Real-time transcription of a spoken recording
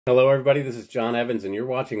Hello everybody, this is John Evans and you're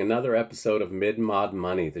watching another episode of Mid-Mod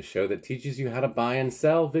Money, the show that teaches you how to buy and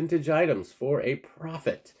sell vintage items for a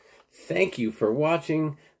profit. Thank you for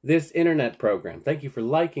watching this internet program. Thank you for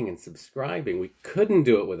liking and subscribing. We couldn't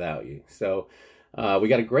do it without you. So we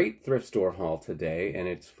got a great thrift store haul today, and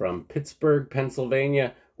it's from Pittsburgh,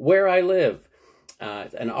 Pennsylvania, where I live.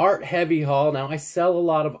 It's an art-heavy haul. Now, I sell a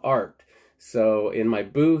lot of art. So in my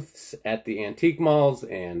booths at the antique malls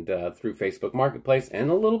and through Facebook Marketplace and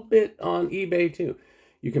a little bit on eBay too,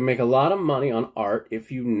 you can make a lot of money on art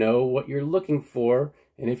if you know what you're looking for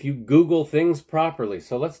and if you Google things properly.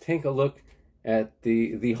 So let's take a look at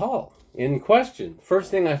the haul in question. First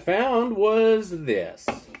thing I found was this.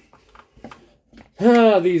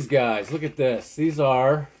 These guys, look at this. These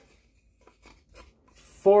are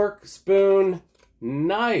fork, spoon,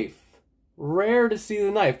 knife. Rare to see the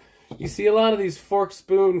knife. You see a lot of these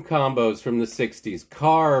fork-spoon combos from the 60s,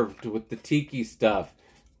 carved with the Tiki stuff.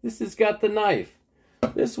 This has got the knife.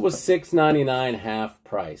 This was $6.99 half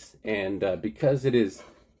price, and because it is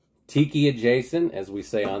Tiki adjacent, as we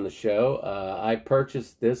say on the show, I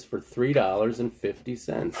purchased this for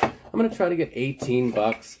 $3.50. I'm going to try to get 18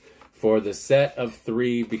 bucks for the set of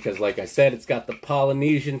 3 because, like I said, it's got the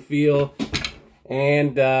Polynesian feel,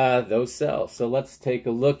 and those sell. So let's take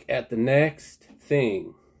a look at the next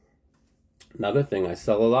thing. Another thing I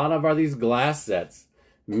sell a lot of are these glass sets.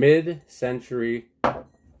 Mid-century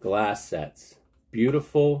glass sets.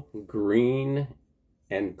 Beautiful green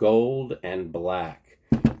and gold and black.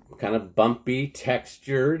 Kind of bumpy,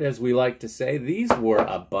 textured, as we like to say. These were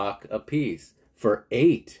 $1 a piece for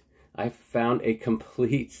 8. I found a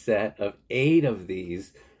complete set of 8 of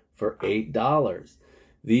these for $8.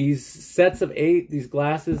 These sets of 8, these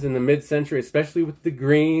glasses in the mid-century, especially with the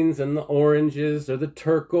greens and the oranges or the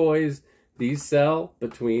turquoise, these sell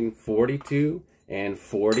between 42 and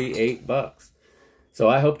 48 bucks. So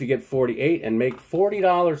I hope to get 48 and make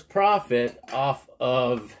 $40 profit off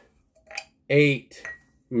of 8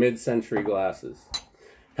 mid-century glasses.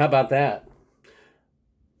 How about that?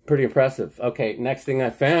 Pretty impressive. Okay, next thing I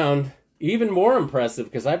found, even more impressive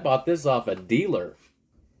because I bought this off a dealer.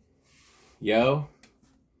 Yo.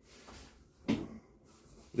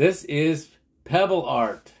 This is pebble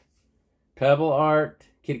art. Pebble art,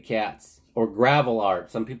 kitty cats. Or gravel art.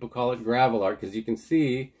 Some people call it gravel art because you can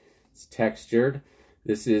see it's textured.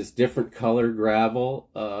 This is different color gravel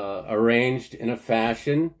arranged in a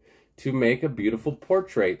fashion to make a beautiful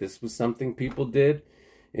portrait. This was something people did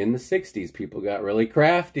in the 60s. People got really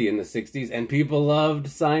crafty in the 60s, and people loved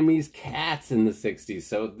Siamese cats in the 60s.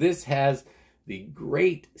 So this has the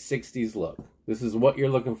great 60s look. This is what you're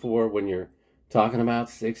looking for when you're talking about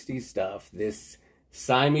 60s stuff. This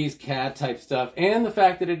Siamese cat type stuff, and the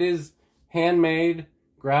fact that it is handmade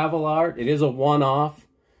gravel art. It is a one-off,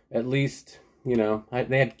 at least, you know,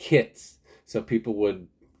 they had kits, so people would,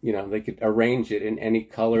 you know, they could arrange it in any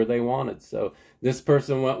color they wanted. So this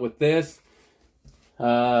person went with this,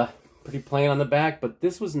 pretty plain on the back, but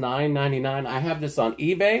this was $9.99. I have this on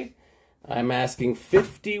eBay. I'm asking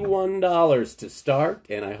 $51 to start,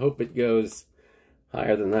 and I hope it goes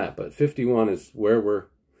higher than that, but 51 is where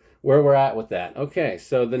we're at with that. Okay,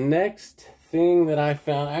 so the next thing that I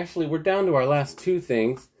found, actually we're down to our last 2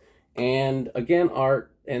 things, and again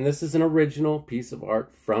art, and this is an original piece of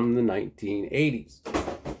art from the 1980s.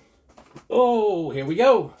 Oh, here we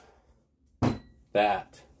go.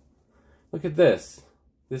 That. Look at this.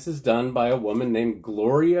 This is done by a woman named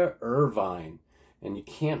Gloria Irvine, and you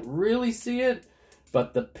can't really see it,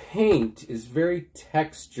 but the paint is very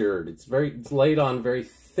textured. It's laid on very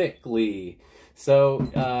thickly.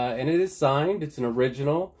 So, and it is signed. It's an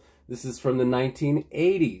original. This is from the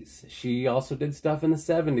 1980s. She also did stuff in the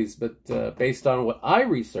 70s, but based on what I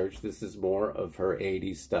researched, this is more of her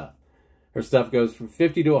 80s stuff. Her stuff goes from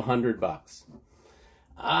 50 to 100 bucks.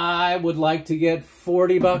 I would like to get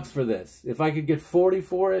 40 bucks for this. If I could get 40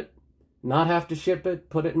 for it, not have to ship it,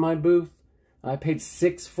 put it in my booth. I paid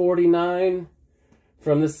 $6.49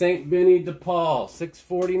 from the St. Vinny de Paul.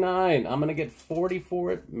 $6.49. I'm going to get 40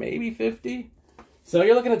 for it, maybe 50. So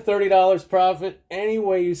you're looking at $30 profit any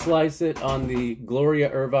way you slice it on the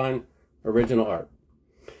Gloria Irvine original art.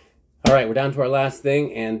 All right, we're down to our last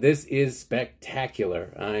thing, and this is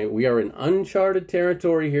spectacular. We are in uncharted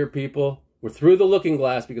territory here, people. We're through the looking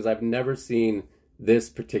glass because I've never seen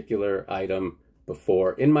this particular item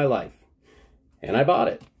before in my life. And I bought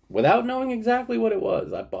it. Without knowing exactly what it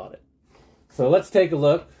was, I bought it. So let's take a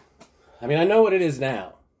look. I mean, I know what it is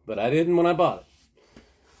now, but I didn't when I bought it.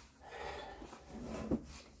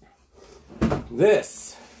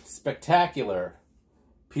 This spectacular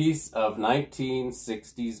piece of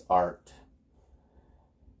 1960s art.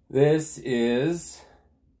 This is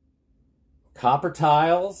copper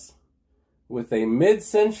tiles with a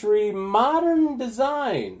mid-century modern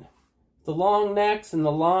design. The long necks and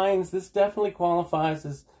the lines, this definitely qualifies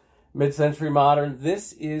as mid-century modern.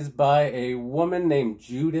 This is by a woman named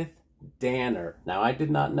Judith Danner. Now, I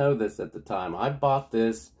did not know this at the time. I bought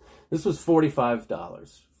this. This was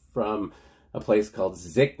 $45 from a place called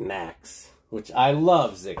Zicknacks, which I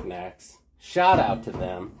love Zicknacks. Shout out to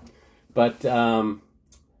them. But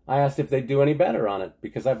I asked if they'd do any better on it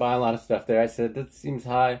because I buy a lot of stuff there. I said, that seems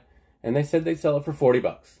high. And they said they'd sell it for 40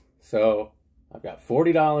 bucks. So I've got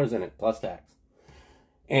 $40 in it plus tax.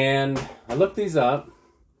 And I looked these up.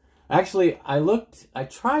 Actually, I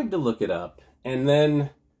tried to look it up. And then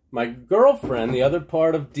my girlfriend, the other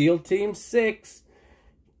part of Deal Team 6,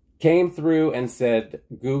 came through and said,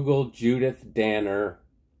 Google Judith Danner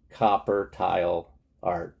copper tile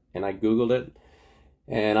art. And I Googled it.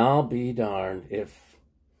 And I'll be darned if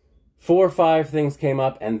 4 or 5 things came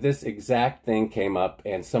up and this exact thing came up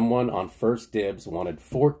and someone on First Dibs wanted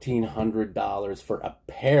 $1,400 for a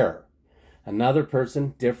pair. Another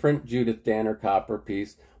person, different Judith Danner copper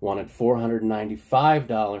piece, wanted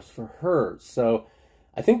 $495 for hers. So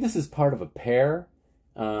I think this is part of a pair.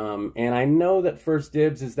 And I know that First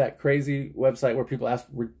Dibs is that crazy website where people ask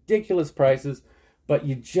ridiculous prices, but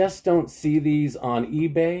you just don't see these on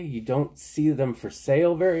eBay. You don't see them for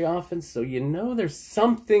sale very often. So you know there's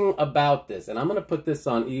something about this. And I'm going to put this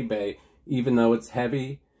on eBay, even though it's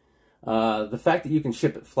heavy. The fact that you can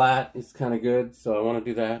ship it flat is kind of good. So I want to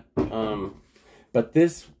do that. But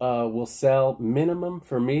this will sell minimum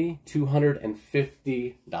for me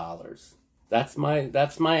 $250. That's my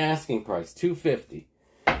asking price, $250.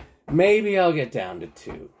 Maybe I'll get down to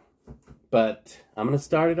 $2. But I'm going to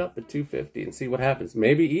start it up at $250 and see what happens.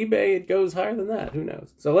 Maybe eBay, it goes higher than that. Who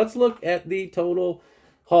knows? So let's look at the total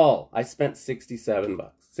haul. I spent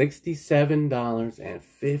 $67.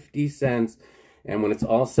 $67.50. And when it's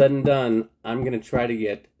all said and done, I'm going to try to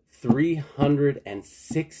get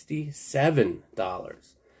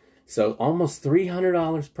 $367. So almost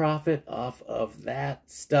 $300 profit off of that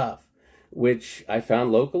stuff, which I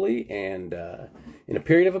found locally and in a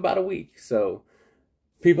period of about a week. So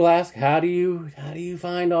people ask, how do you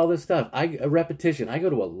find all this stuff? A repetition. I go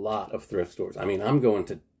to a lot of thrift stores. I mean, I'm going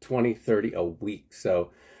to 20, 30 a week.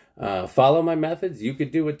 So follow my methods. You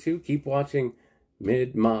could do it too. Keep watching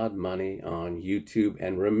Mid Mod Money on YouTube.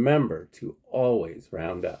 And remember to always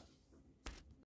round up.